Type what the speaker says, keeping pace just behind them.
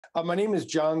My name is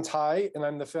John Ty, and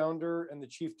I'm the founder and the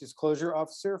Chief Disclosure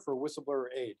Officer for Whistleblower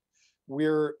Aid.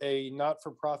 We're a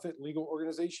not-for-profit legal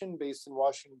organization based in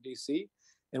Washington, D.C.,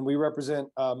 and we represent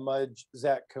Mudge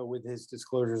Zatko with his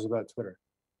disclosures about Twitter.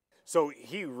 So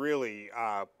he really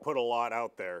put a lot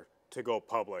out there to go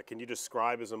public. Can you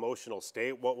describe his emotional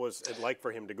state? What was it like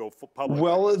for him to go public?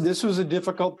 Well, this was a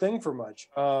difficult thing for Mudge.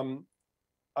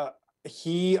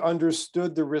 He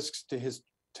understood the risks to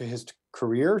his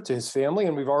career, to his family,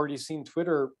 and we've already seen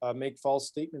Twitter make false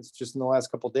statements just in the last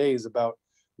couple of days about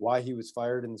why he was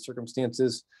fired and the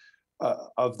circumstances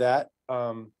of that.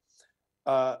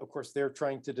 Of course, they're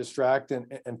trying to distract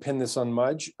and pin this on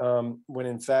Mudge, when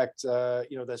in fact,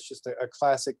 that's just a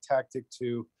classic tactic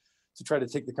to try to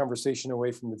take the conversation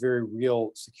away from the very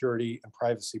real security and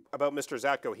privacy. About Mr.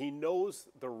 Zatko, he knows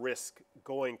the risk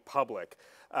going public,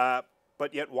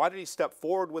 but yet why did he step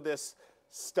forward with this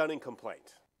stunning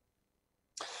complaint?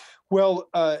 Well,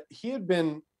 he had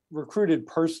been recruited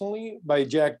personally by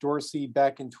Jack Dorsey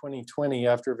back in 2020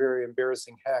 after a very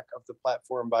embarrassing hack of the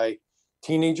platform by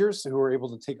teenagers who were able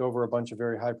to take over a bunch of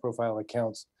very high-profile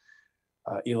accounts.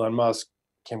 Elon Musk,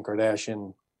 Kim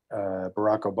Kardashian,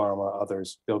 Barack Obama,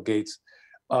 others, Bill Gates,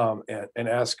 and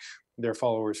ask their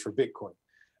followers for Bitcoin.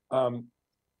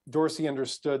 Dorsey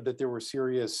understood that there were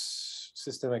serious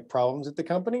systemic problems at the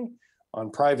company on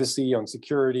privacy, on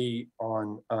security,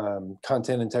 on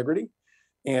content integrity,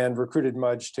 and recruited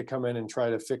Mudge to come in and try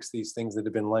to fix these things that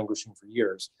have been languishing for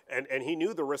years. And he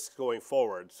knew the risks going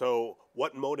forward. So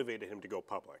what motivated him to go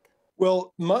public?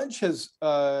 Well, Mudge has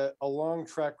a long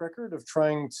track record of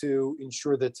trying to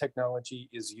ensure that technology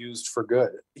is used for good.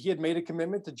 He had made a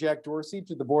commitment to Jack Dorsey,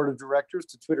 to the board of directors,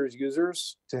 to Twitter's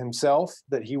users, to himself,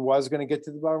 that he was going to get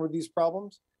to the bottom of these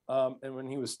problems. And when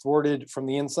he was thwarted from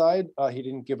the inside, he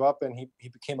didn't give up, and he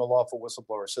became a lawful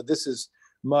whistleblower. So this is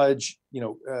Mudge,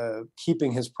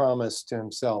 keeping his promise to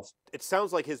himself. It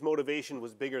sounds like his motivation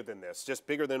was bigger than this, just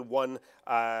bigger than one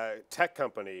tech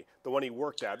company, the one he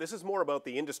worked at. This is more about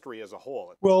the industry as a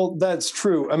whole. Well, that's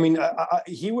true. I mean,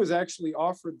 he was actually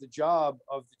offered the job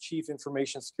of the Chief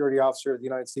Information Security Officer of the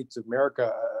United States of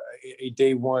America, a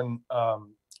day one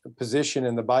position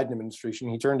in the Biden administration.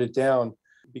 He turned it down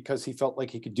because he felt like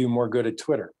he could do more good at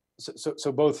Twitter.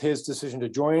 So both his decision to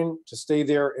join, to stay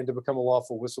there, and to become a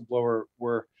lawful whistleblower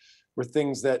were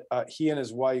things that he and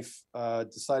his wife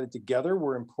decided together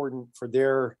were important for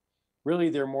their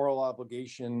moral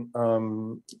obligation,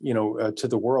 to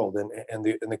the world and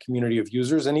the community of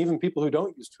users, and even people who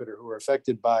don't use Twitter, who are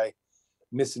affected by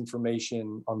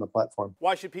misinformation on the platform.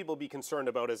 Why should people be concerned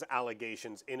about his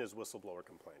allegations in his whistleblower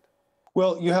complaint?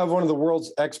 Well, you have one of the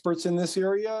world's experts in this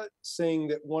area saying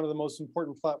that one of the most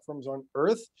important platforms on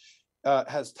earth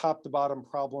has top to bottom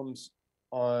problems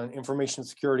on information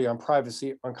security, on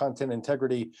privacy, on content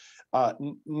integrity,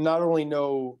 not only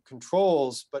no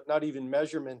controls, but not even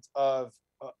measurement of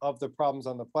the problems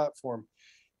on the platform.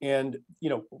 And,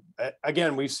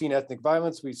 again, we've seen ethnic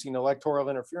violence, we've seen electoral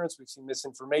interference, we've seen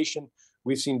misinformation,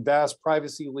 we've seen vast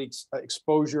privacy leaks,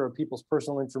 exposure of people's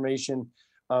personal information,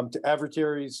 to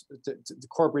adversaries, to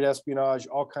corporate espionage,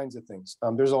 all kinds of things.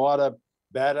 There's a lot of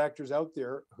bad actors out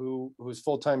there whose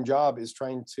full-time job is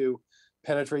trying to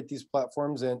penetrate these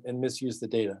platforms and misuse the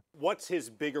data. What's his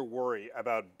bigger worry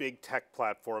about big tech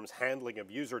platforms handling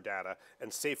of user data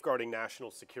and safeguarding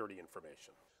national security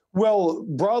information? Well,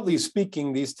 broadly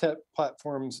speaking, these tech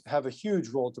platforms have a huge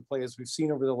role to play, as we've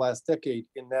seen over the last decade,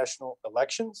 in national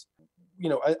elections.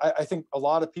 I think a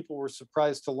lot of people were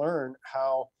surprised to learn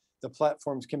how the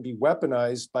platforms can be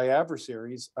weaponized by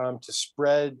adversaries to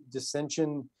spread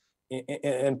dissension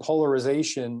and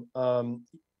polarization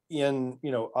in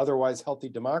otherwise healthy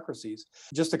democracies.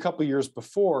 Just a couple of years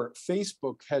before,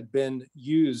 Facebook had been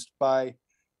used by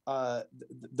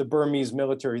the Burmese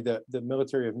military, the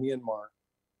military of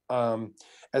Myanmar,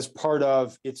 as part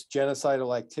of its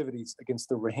genocidal activities against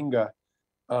the Rohingya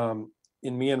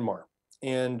in Myanmar.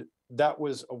 And that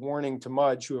was a warning to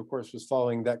Mudge, who, of course, was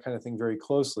following that kind of thing very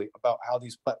closely, about how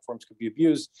these platforms could be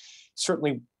abused.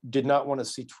 Certainly did not want to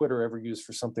see Twitter ever used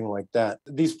for something like that.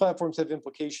 These platforms have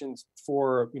implications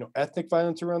for, ethnic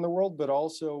violence around the world, but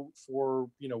also for,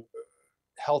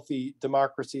 healthy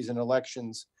democracies and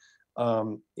elections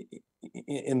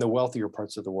in the wealthier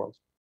parts of the world.